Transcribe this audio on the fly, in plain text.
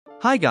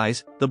Hi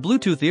guys, the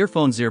Bluetooth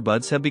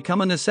earbuds have become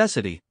a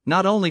necessity,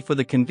 not only for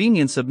the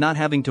convenience of not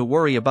having to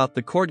worry about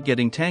the cord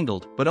getting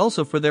tangled, but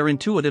also for their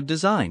intuitive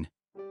design.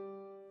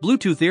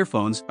 Bluetooth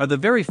earphones are the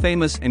very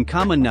famous and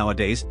common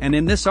nowadays, and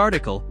in this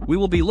article, we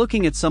will be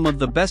looking at some of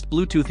the best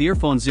Bluetooth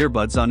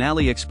earbuds on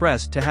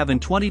AliExpress to have in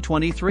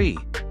 2023.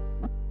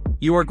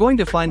 You are going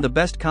to find the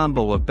best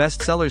combo of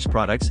best sellers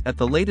products at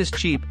the latest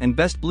cheap and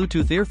best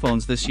Bluetooth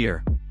earphones this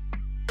year.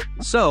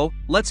 So,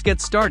 let's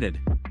get started.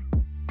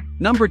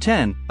 Number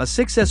 10, a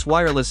 6S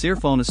wireless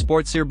earphone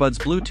sports earbuds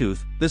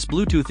Bluetooth. This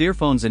Bluetooth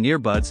earphones and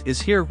earbuds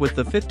is here with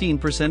the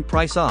 15%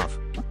 price off.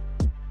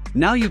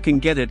 Now you can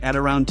get it at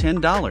around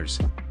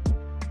 $10.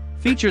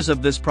 Features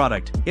of this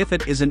product: if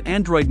it is an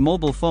Android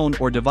mobile phone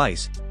or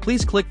device,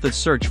 please click the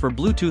search for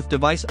Bluetooth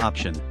device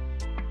option.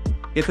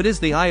 If it is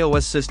the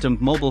iOS system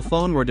mobile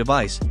phone or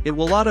device, it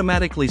will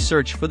automatically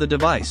search for the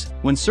device.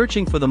 When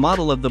searching for the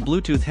model of the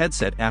Bluetooth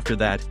headset, after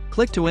that,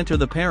 click to enter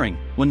the pairing.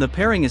 When the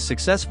pairing is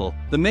successful,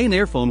 the main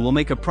earphone will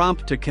make a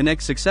prompt to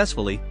connect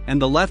successfully, and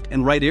the left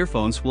and right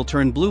earphones will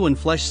turn blue and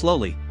flash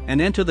slowly,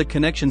 and enter the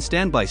connection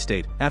standby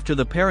state. After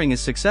the pairing is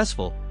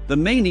successful, the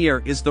main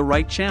ear is the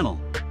right channel.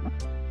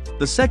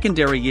 The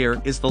secondary ear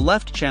is the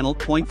left channel.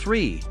 Point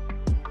 3.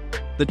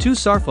 The two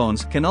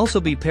smartphones can also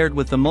be paired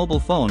with the mobile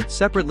phone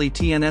separately.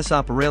 TNS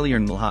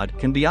operation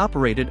can be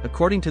operated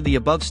according to the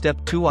above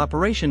step 2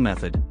 operation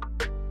method.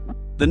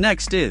 The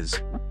next is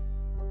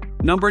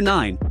Number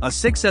 9, a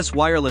 6S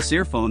wireless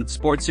earphone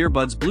sports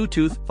earbuds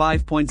Bluetooth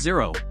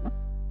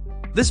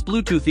 5.0. This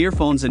Bluetooth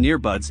earphones and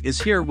earbuds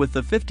is here with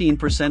the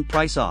 15%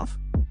 price off.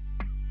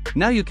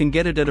 Now you can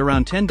get it at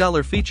around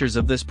 $10. Features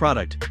of this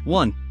product: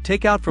 1.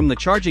 Take out from the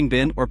charging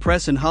bin or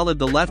press and hold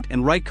the left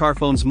and right car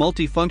phone's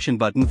multi-function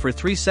button for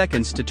 3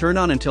 seconds to turn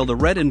on until the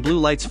red and blue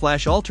lights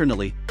flash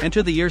alternately.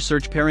 Enter the ear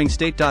search pairing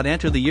state.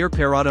 Enter the ear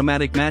pair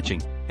automatic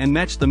matching, and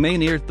match the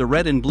main ear. The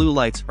red and blue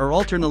lights are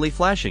alternately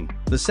flashing,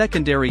 the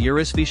secondary ear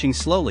is flashing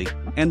slowly,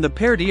 and the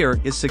paired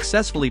ear is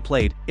successfully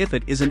played. If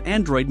it is an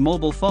Android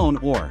mobile phone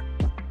or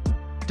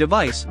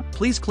device,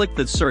 please click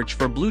the search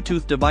for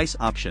Bluetooth device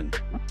option.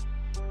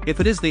 If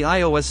it is the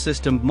iOS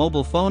system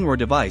mobile phone or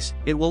device,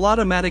 it will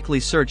automatically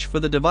search for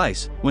the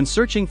device. When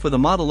searching for the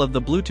model of the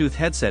Bluetooth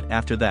headset,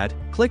 after that,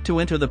 click to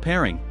enter the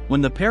pairing.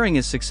 When the pairing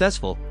is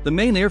successful, the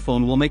main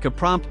earphone will make a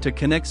prompt to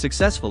connect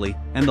successfully,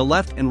 and the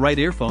left and right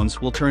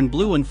earphones will turn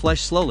blue and flash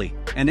slowly,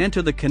 and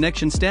enter the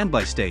connection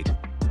standby state.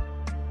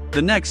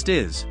 The next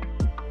is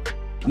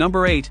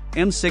Number 8,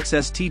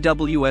 M6S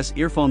TWS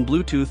earphone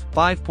Bluetooth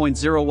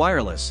 5.0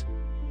 wireless.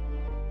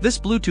 This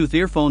Bluetooth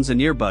earphones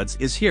and earbuds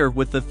is here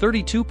with the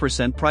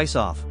 32% price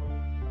off.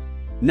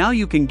 Now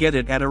you can get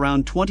it at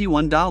around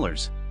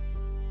 $21.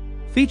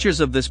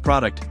 Features of this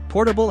product: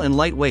 portable and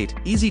lightweight,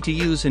 easy to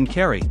use and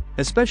carry,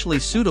 especially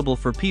suitable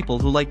for people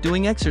who like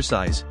doing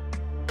exercise.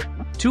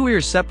 2-ear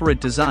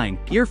separate design,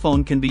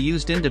 earphone can be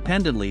used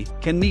independently,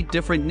 can meet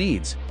different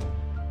needs.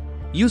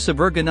 Use of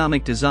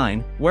ergonomic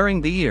design,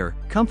 wearing the ear,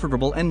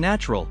 comfortable and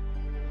natural.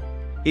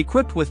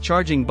 Equipped with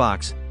charging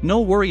box, no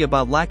worry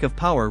about lack of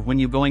power when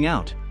you going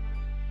out.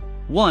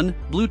 1.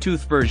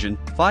 Bluetooth version,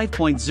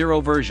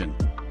 5.0 version.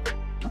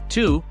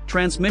 2.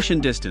 Transmission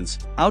distance,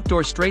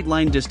 outdoor straight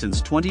line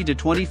distance 20 to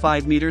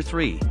 25 meter.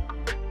 3.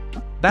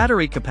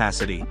 Battery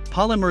capacity,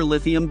 polymer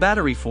lithium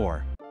battery.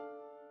 4.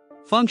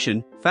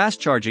 Function, fast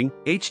charging,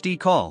 HD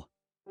call.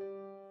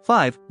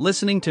 5.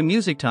 Listening to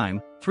music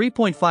time,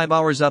 3.5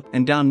 hours up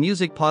and down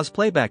music pause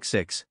playback.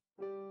 6.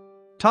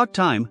 Talk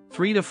time,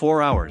 3 to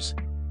 4 hours.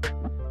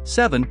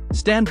 7.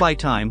 Standby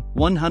time,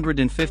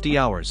 150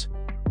 hours.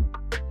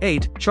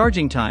 8.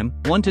 Charging time,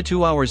 1 to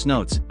 2 hours.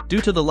 Notes: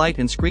 due to the light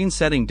and screen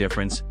setting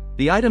difference,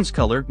 the item's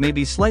color may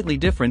be slightly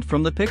different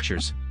from the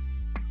pictures.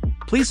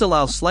 Please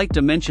allow slight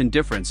dimension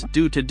difference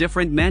due to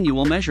different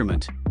manual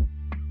measurement.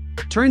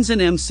 Turns in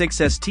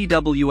M6S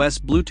TWS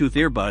Bluetooth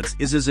earbuds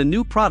is a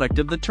new product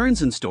of the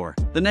Turns in store.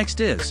 The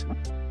next is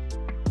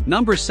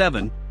Number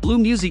 7,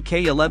 BluMusi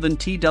K11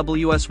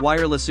 TWS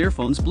wireless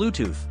earphones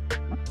Bluetooth.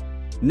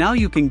 Now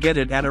you can get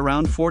it at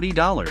around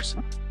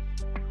 $40.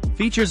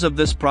 Features of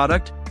this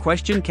product: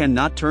 question,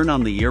 cannot turn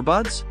on the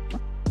earbuds?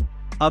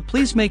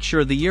 Please make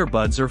sure the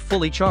earbuds are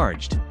fully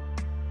charged.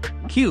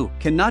 Q,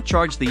 cannot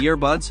charge the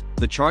earbuds,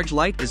 the charge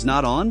light is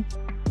not on?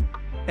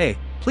 A,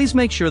 please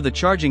make sure the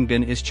charging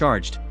bin is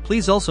charged.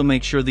 Please also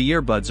make sure the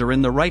earbuds are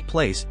in the right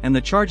place and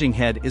the charging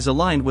head is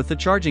aligned with the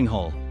charging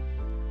hole.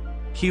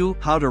 Q,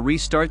 how to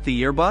restart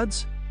the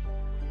earbuds?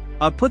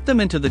 Put them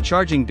into the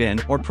charging bin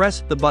or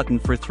press the button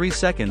for 3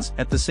 seconds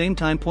at the same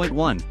time. Point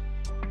 1.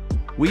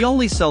 We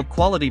only sell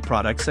quality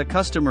products. A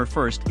customer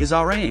first is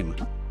our aim.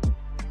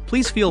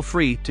 Please feel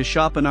free to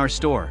shop in our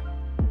store.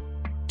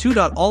 2.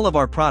 All of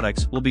our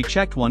products will be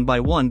checked one by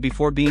one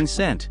before being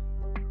sent.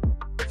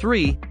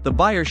 3. The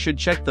buyer should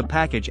check the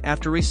package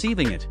after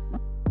receiving it.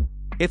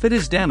 If it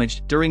is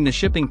damaged during the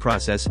shipping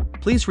process,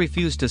 please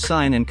refuse to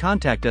sign and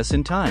contact us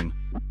in time.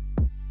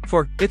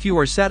 4. If you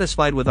are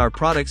satisfied with our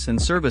products and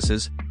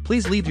services,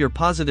 please leave your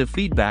positive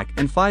feedback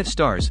and 5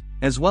 stars,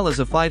 as well as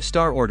a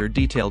 5-star order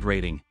detailed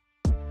rating.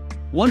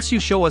 Once you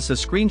show us a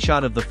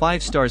screenshot of the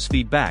 5 stars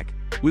feedback,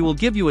 we will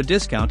give you a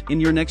discount in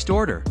your next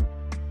order.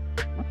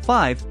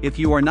 5. If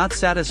you are not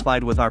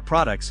satisfied with our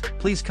products,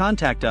 please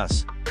contact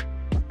us.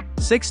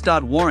 6.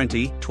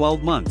 Warranty,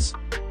 12 months.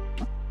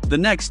 The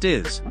next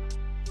is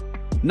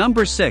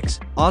number 6,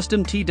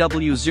 AUSDOM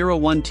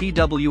TW01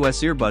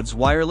 TWS Earbuds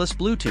Wireless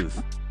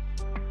Bluetooth.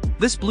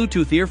 This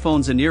Bluetooth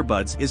earphones and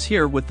earbuds is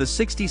here with the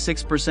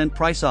 66%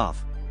 price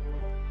off.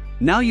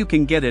 Now you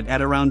can get it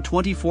at around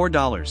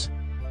 $24.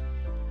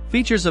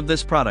 Features of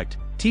this product: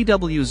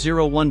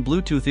 TW01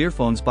 Bluetooth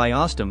earphones by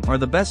AUSDOM are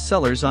the best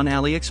sellers on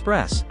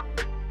AliExpress.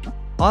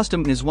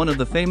 AUSDOM is one of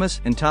the famous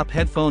and top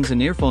headphones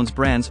and earphones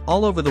brands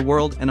all over the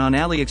world and on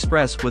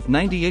AliExpress with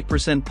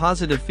 98%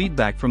 positive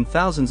feedback from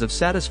thousands of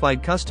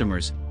satisfied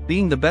customers,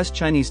 being the best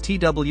Chinese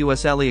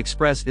TWS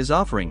AliExpress is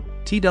offering.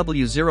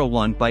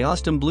 TW01 by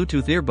AUSDOM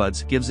Bluetooth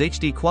earbuds gives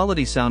HD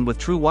quality sound with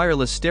true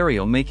wireless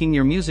stereo, making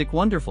your music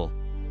wonderful.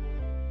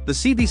 The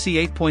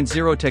CBC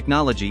 8.0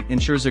 technology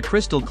ensures a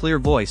crystal clear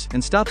voice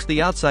and stops the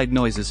outside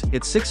noises.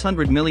 Its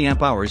 600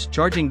 mAh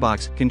charging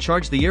box can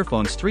charge the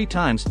earphones 3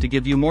 times to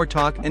give you more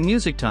talk and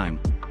music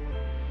time.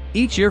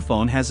 Each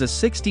earphone has a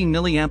 16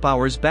 mAh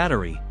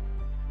battery.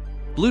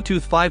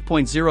 Bluetooth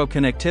 5.0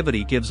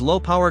 connectivity gives low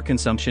power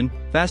consumption,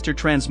 faster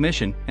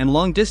transmission, and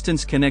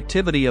long-distance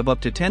connectivity of up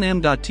to 10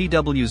 m.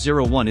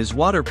 TW01 is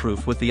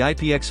waterproof with the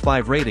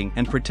IPX5 rating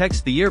and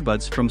protects the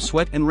earbuds from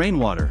sweat and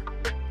rainwater.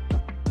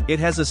 It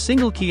has a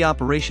single key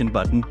operation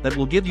button that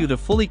will give you to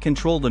fully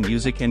control the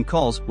music and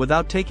calls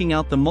without taking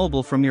out the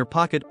mobile from your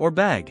pocket or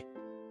bag.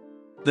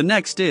 The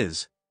next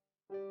is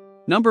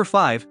number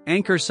 5,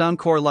 Anker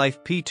Soundcore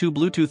Life P2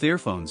 Bluetooth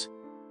Earphones.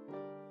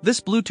 This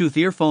Bluetooth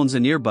earphones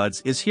and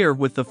earbuds is here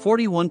with the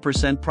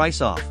 41% price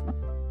off.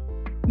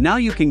 Now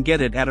you can get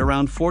it at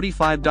around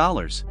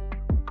 $45.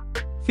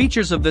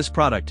 Features of this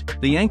product: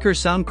 the Anker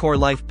Soundcore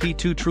Life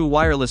P2 True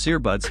Wireless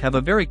Earbuds have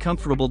a very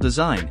comfortable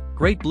design,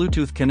 great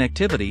Bluetooth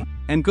connectivity,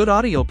 and good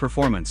audio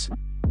performance.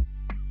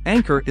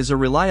 Anker is a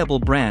reliable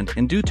brand,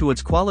 and due to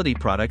its quality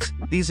products,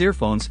 these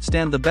earphones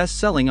stand the best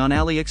selling on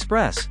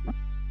AliExpress.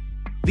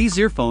 These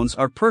earphones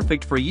are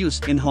perfect for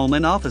use in home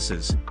and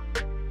offices.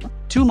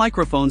 2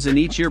 microphones in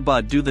each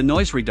earbud do the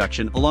noise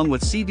reduction along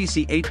with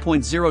CBC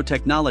 8.0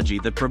 technology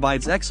that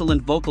provides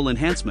excellent vocal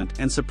enhancement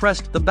and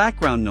suppressed the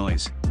background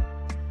noise.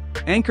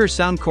 Anker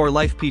Soundcore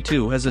Life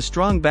P2 has a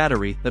strong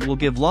battery that will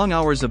give long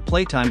hours of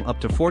playtime, up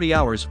to 40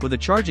 hours with a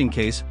charging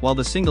case, while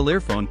the single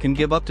earphone can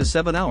give up to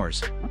 7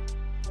 hours.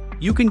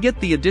 You can get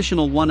the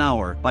additional 1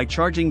 hour by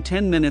charging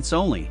 10 minutes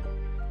only.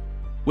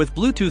 With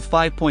Bluetooth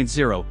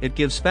 5.0 it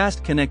gives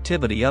fast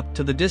connectivity up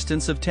to the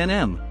distance of 10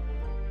 m.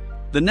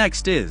 The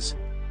next is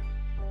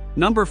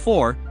number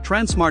 4,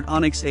 Tronsmart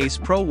Onyx Ace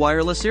Pro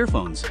Wireless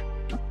Earphones.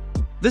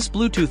 This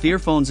Bluetooth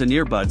earphones and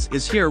earbuds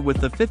is here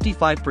with the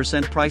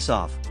 55% price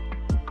off.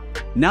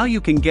 Now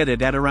you can get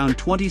it at around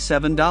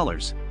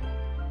 $27.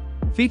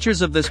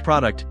 Features of this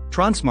product: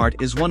 Tronsmart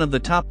is one of the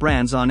top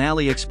brands on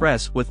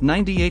AliExpress with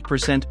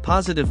 98%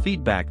 positive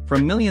feedback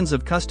from millions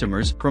of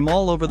customers from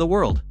all over the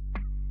world.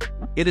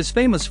 It is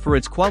famous for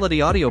its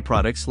quality audio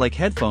products like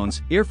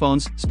headphones,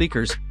 earphones,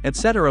 speakers,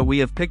 etc. We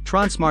have picked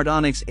Tronsmart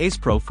Onyx Ace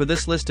Pro for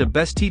this list of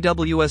best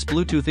TWS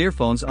Bluetooth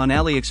earphones on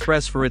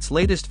AliExpress for its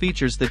latest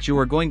features that you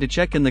are going to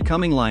check in the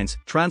coming lines.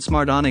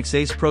 Tronsmart Onyx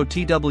Ace Pro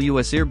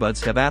TWS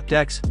earbuds have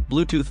aptX,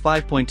 Bluetooth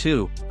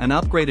 5.2, an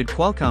upgraded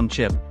Qualcomm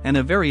chip, and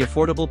a very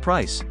affordable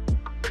price.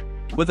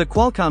 With a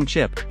Qualcomm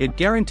chip, it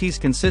guarantees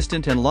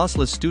consistent and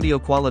lossless studio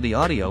quality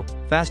audio,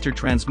 faster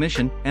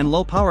transmission, and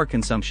low power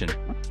consumption.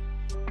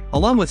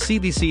 Along with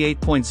CBC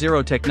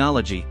 8.0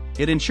 technology,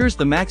 it ensures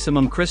the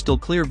maximum crystal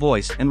clear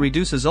voice and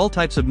reduces all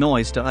types of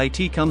noise.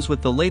 It comes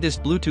with the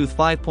latest Bluetooth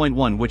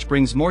 5.1, which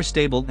brings more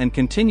stable and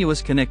continuous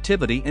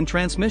connectivity and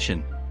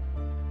transmission.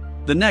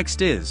 The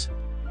next is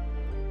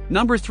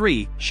number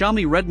 3,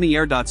 Xiaomi Redmi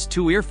AirDots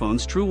 2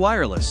 Earphones True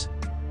Wireless.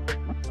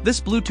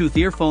 This Bluetooth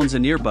earphones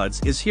and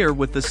earbuds is here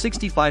with the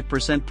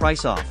 65%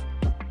 price off.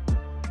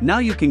 Now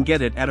you can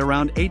get it at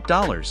around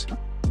 $8.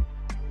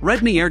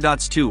 Redmi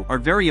AirDots 2 are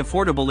very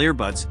affordable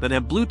earbuds that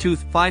have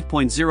Bluetooth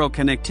 5.0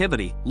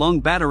 connectivity, long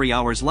battery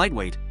hours,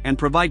 lightweight, and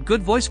provide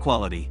good voice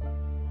quality.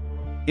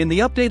 In the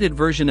updated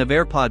version of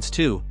AirPods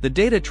 2, the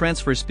data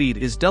transfer speed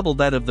is double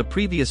that of the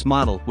previous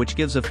model, which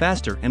gives a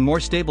faster and more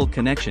stable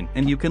connection,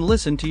 and you can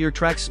listen to your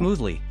tracks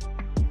smoothly.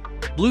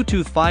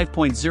 Bluetooth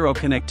 5.0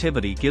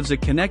 connectivity gives a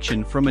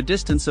connection from a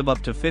distance of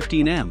up to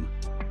 15 m.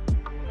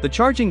 The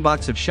charging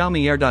box of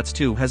Xiaomi AirDots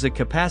 2 has a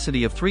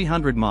capacity of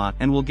 300 mAh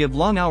and will give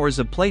long hours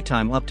of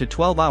playtime, up to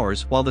 12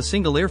 hours, while the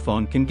single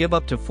earphone can give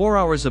up to 4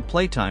 hours of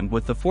playtime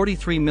with the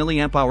 43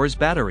 mAh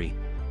battery.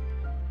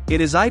 It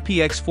is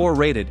IPX4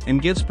 rated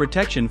and gives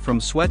protection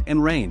from sweat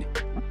and rain.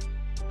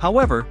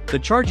 However, the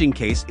charging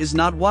case is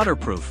not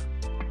waterproof.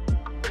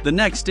 The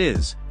next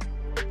is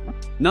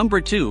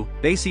number 2,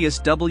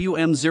 Baseus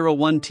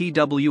WM01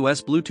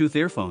 TWS Bluetooth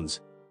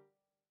Earphones.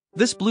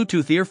 This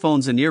Bluetooth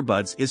earphones and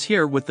earbuds is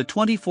here with the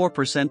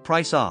 24%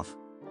 price off.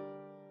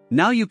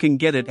 Now you can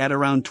get it at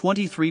around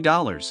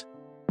 $23.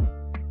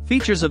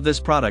 Features of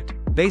this product: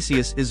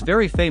 Baseus is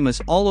very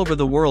famous all over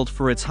the world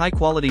for its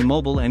high-quality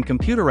mobile and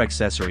computer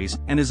accessories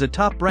and is a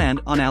top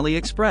brand on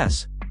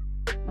AliExpress.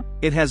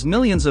 It has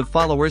millions of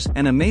followers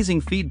and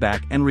amazing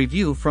feedback and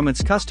review from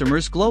its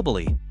customers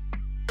globally.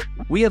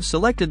 We have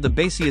selected the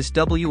Baseus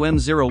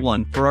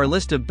WM01 for our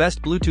list of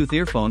best Bluetooth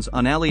earphones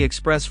on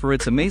AliExpress for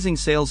its amazing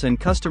sales and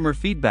customer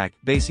feedback.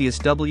 Baseus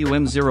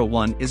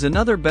WM01 is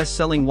another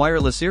best-selling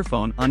wireless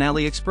earphone on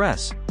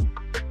AliExpress.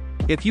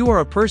 If you are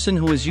a person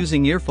who is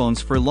using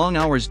earphones for long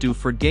hours due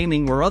for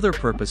gaming or other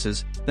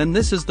purposes, then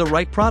this is the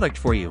right product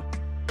for you.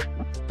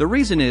 The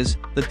reason is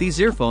that these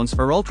earphones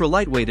are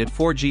ultra-lightweighted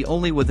 4G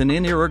only with an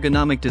in-ear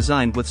ergonomic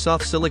design with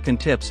soft silicone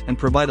tips and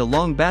provide a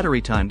long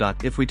battery time.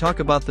 If we talk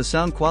about the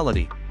sound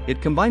quality,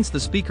 it combines the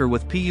speaker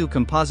with PU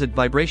composite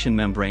vibration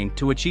membrane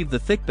to achieve the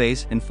thick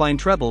bass and fine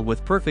treble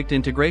with perfect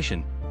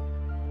integration.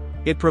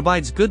 It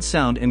provides good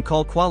sound and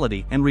call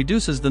quality and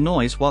reduces the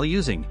noise while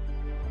using.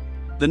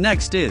 The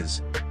next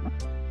is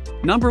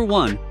Number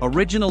 1,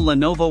 Original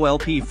Lenovo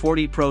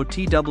LP40 Pro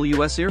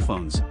TWS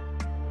Earphones.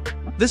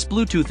 This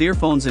Bluetooth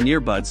earphones and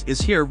earbuds is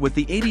here with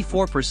the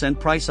 84%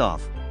 price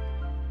off.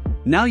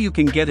 Now you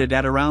can get it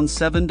at around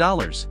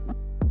 $7.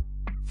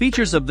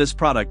 Features of this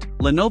product: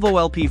 Lenovo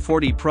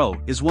LP40 Pro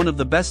is one of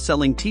the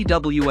best-selling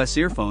TWS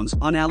earphones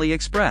on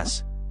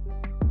AliExpress.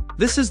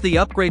 This is the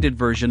upgraded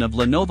version of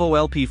Lenovo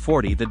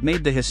LP40 that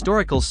made the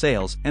historical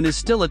sales and is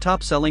still a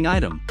top-selling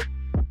item.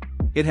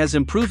 It has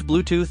improved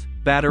Bluetooth,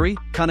 battery,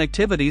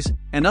 connectivities,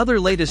 and other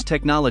latest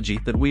technology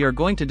that we are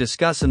going to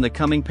discuss in the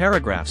coming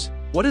paragraphs.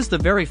 What is the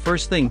very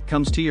first thing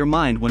comes to your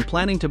mind when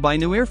planning to buy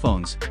new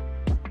earphones?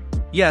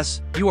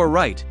 Yes, you are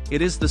right,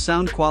 it is the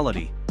sound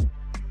quality.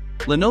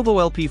 Lenovo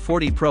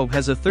LP40 Pro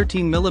has a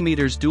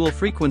 13mm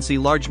dual-frequency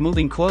large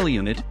moving coil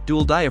unit,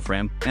 dual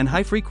diaphragm, and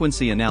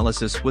high-frequency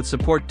analysis with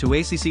support to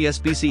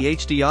ACC-SBC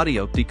HD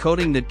audio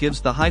decoding that gives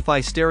the hi-fi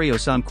stereo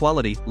sound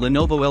quality.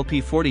 Lenovo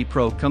LP40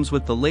 Pro comes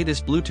with the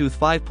latest Bluetooth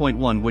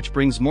 5.1, which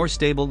brings more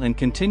stable and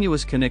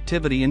continuous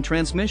connectivity and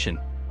transmission.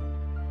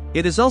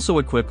 It is also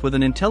equipped with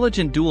an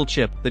intelligent dual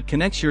chip that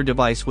connects your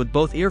device with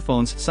both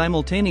earphones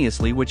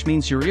simultaneously, which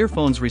means your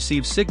earphones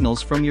receive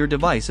signals from your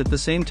device at the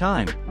same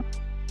time.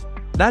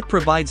 That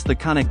provides the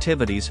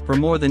connectivities for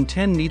more than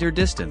 10-meter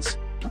distance.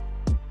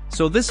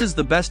 So this is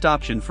the best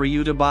option for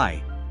you to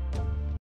buy.